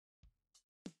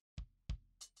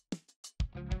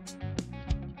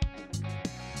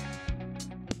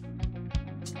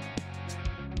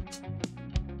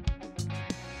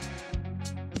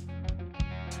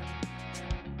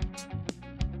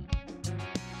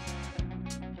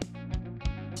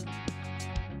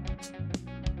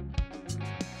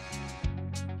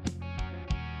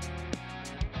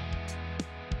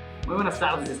Muy buenas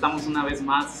tardes, estamos una vez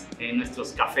más en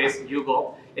nuestros cafés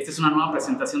u-GOB. Esta es una nueva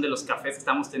presentación de los cafés que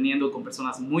estamos teniendo con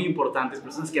personas muy importantes,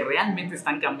 personas que realmente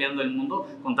están cambiando el mundo.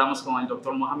 Contamos con el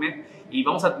doctor Mohamed y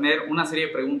vamos a tener una serie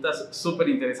de preguntas súper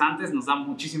interesantes. Nos da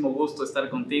muchísimo gusto estar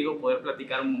contigo, poder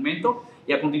platicar un momento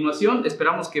y a continuación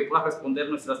esperamos que puedas responder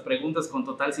nuestras preguntas con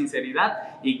total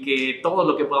sinceridad y que todo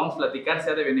lo que podamos platicar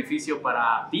sea de beneficio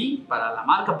para ti, para la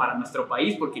marca, para nuestro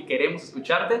país, porque queremos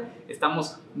escucharte.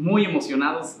 Estamos muy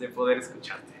emocionados de poder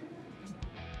escucharte.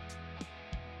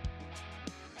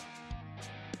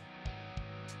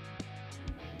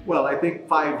 Well, I think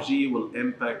 5G will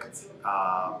impact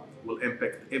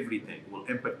everything. Will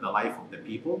impact the life of the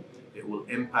people. It will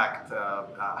impact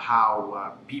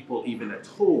how people, even at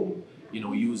home,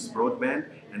 use broadband,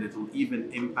 and it will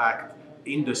even impact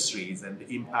industries and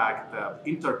impact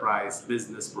enterprise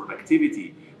business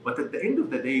productivity. But at the end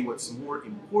of the day, what's more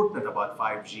important about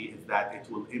 5G is that it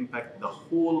will impact the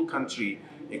whole country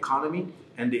economy,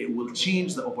 and it will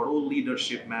change the overall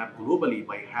leadership map globally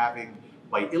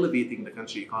by elevating the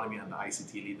country economy and the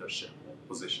ICT leadership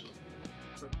position.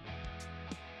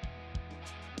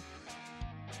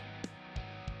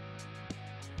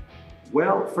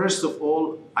 Well, first of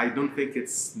all, I don't think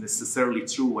it's necessarily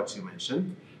true what you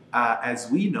mentioned. As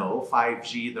we know,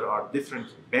 5G, there are different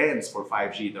bands for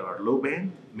 5G. There are low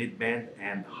band, mid band,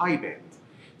 and high band.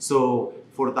 So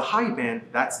for the high band,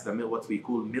 that's what we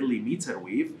call millimeter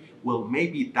wave. Well,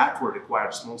 maybe that will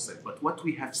require small cell. But what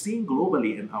we have seen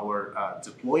globally in our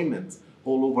deployment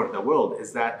all over the world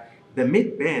is that the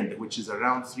mid band, which is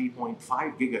around 3.5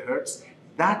 gigahertz,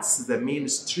 that's the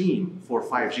mainstream for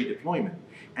 5G deployment.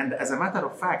 And as a matter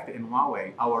of fact, in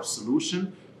Huawei, our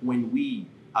solution, when we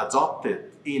adopt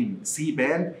it in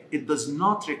C-band, it does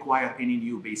not require any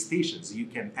new base stations. You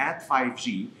can add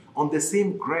 5G on the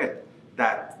same grid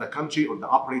that the country or the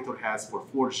operator has for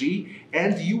 4G,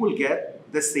 and you will get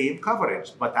the same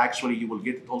coverage, but actually you will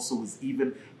get it also with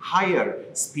even higher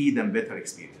speed and better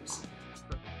experience.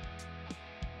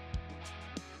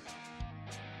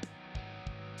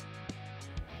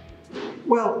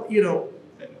 Well,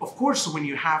 of course, when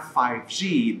you have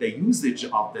 5G, the usage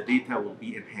of the data will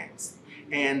be enhanced.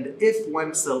 And if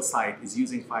one cell site is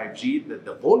using 5G,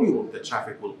 the volume of the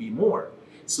traffic will be more.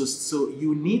 So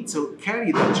you need to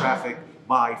carry the traffic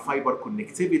by fiber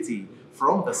connectivity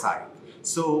from the site.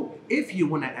 So if you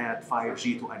want to add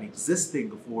 5G to an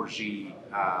existing 4G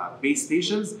base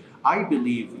stations, I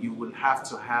believe you will have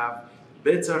to have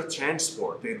better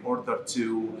transport in order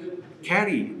to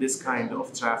carry this kind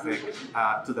of traffic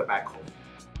to the backhaul.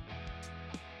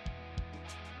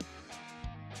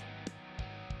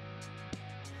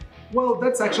 Well,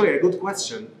 that's actually a good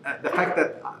question. The fact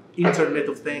that Internet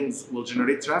of Things will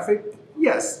generate traffic,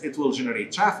 yes, it will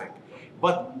generate traffic.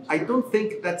 But I don't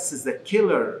think that's the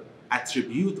killer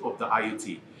attribute of the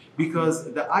IoT.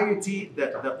 Because the IoT,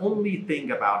 the only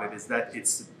thing about it is that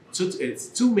it's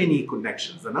too many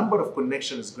connections. The number of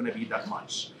connections is going to be that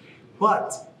much.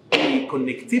 But the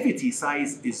connectivity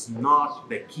size is not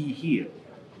the key here.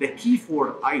 The key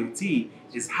for IoT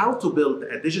is how to build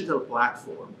a digital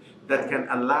platform that can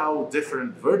allow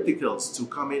different verticals to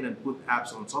come in and put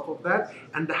apps on top of that,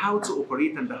 and how to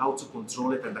operate and how to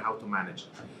control it and how to manage it.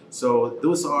 So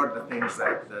those are the things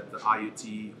that the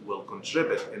IoT will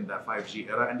contribute in the 5G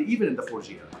era and even in the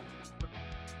 4G era.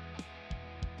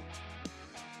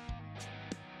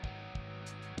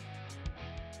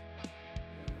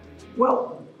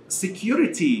 Well,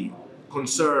 security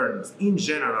concerns in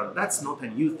general, that's not a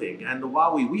new thing. And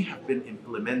Huawei, we have been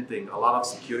implementing a lot of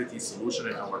security solution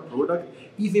in our product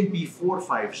even before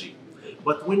 5G.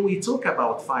 But when we talk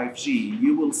about 5G,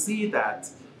 you will see that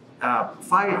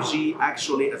 5G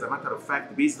actually, as a matter of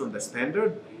fact, based on the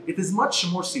standard, it is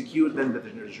much more secure than the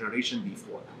generation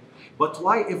before. But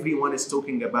why everyone is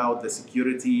talking about the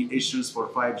security issues for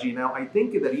 5G now? I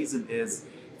think the reason is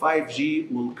 5G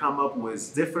will come up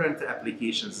with different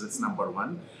applications, that's number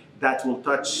one, that will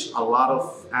touch a lot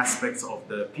of aspects of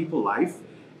the people life.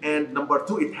 And number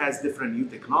two, it has different new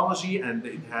technology and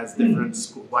it has different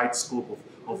wide scope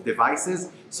of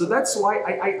devices. So that's why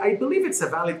I believe it's a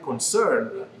valid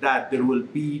concern that there will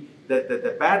be, that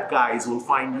the bad guys will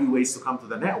find new ways to come to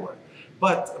the network.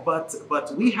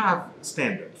 But we have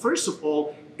standard. First of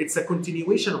all, it's a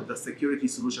continuation of the security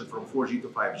solution from 4G to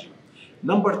 5G.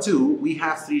 Number two, we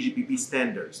have 3GPP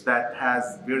standards that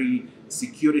has very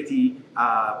security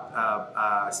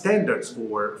standards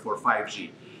for 5G.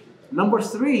 Number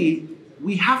three,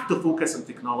 we have to focus on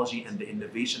technology and the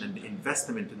innovation and the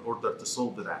investment in order to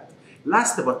solve that.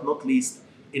 Last but not least,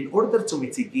 in order to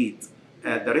mitigate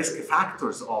the risk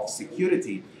factors of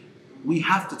security, we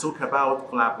have to talk about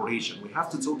collaboration. We have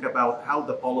to talk about how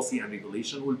the policy and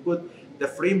regulation will put the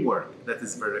framework that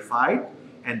is verified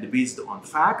and based on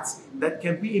facts that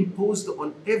can be imposed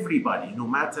on everybody, no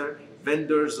matter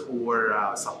vendors or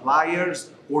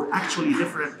suppliers or actually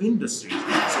different industries.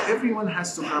 So everyone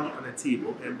has to come on a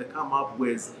table and come up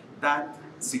with that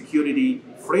security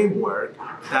framework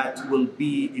that will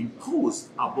be imposed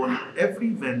upon every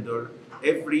vendor,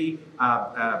 every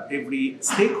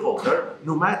stakeholder,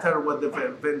 no matter what the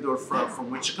vendor from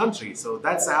which country. So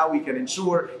that's how we can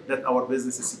ensure that our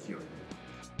business is secure.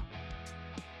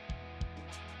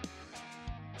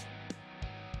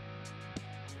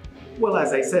 Well,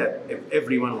 as I said, if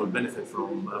everyone will benefit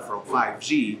from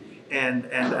 5G, and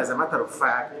as a matter of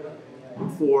fact,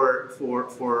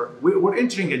 we're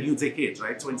entering a new decade,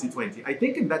 right? 2020. I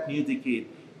think in that new decade,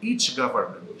 each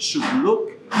government should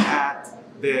look at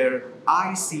their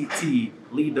ICT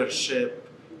leadership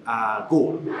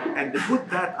goal, and to put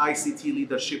that ICT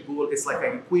leadership goal, it's like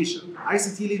an equation.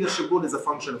 ICT leadership goal is a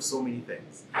function of so many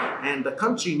things, and the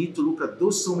country need to look at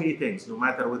those so many things, no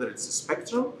matter whether it's a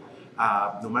spectrum,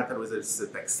 no matter whether it's a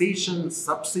taxation,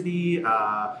 subsidy,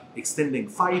 extending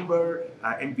fiber,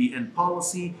 MBN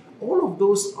policy. All of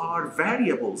those are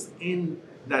variables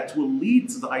that will lead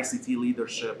to the ICT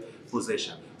leadership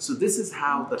position. So this is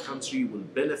how the country will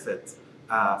benefit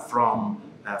from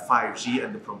 5G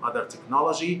and from other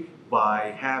technology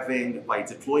by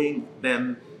deploying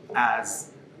them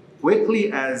as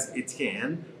quickly as it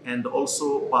can, and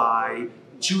also by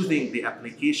choosing the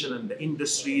application and the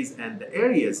industries and the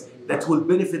areas that will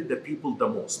benefit the people the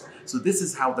most. So this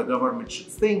is how the government should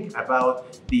think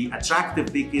about the attractive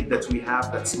decade that we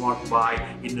have that's marked by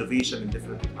innovation and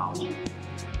different technology.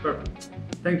 Perfect.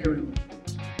 Thank you very much.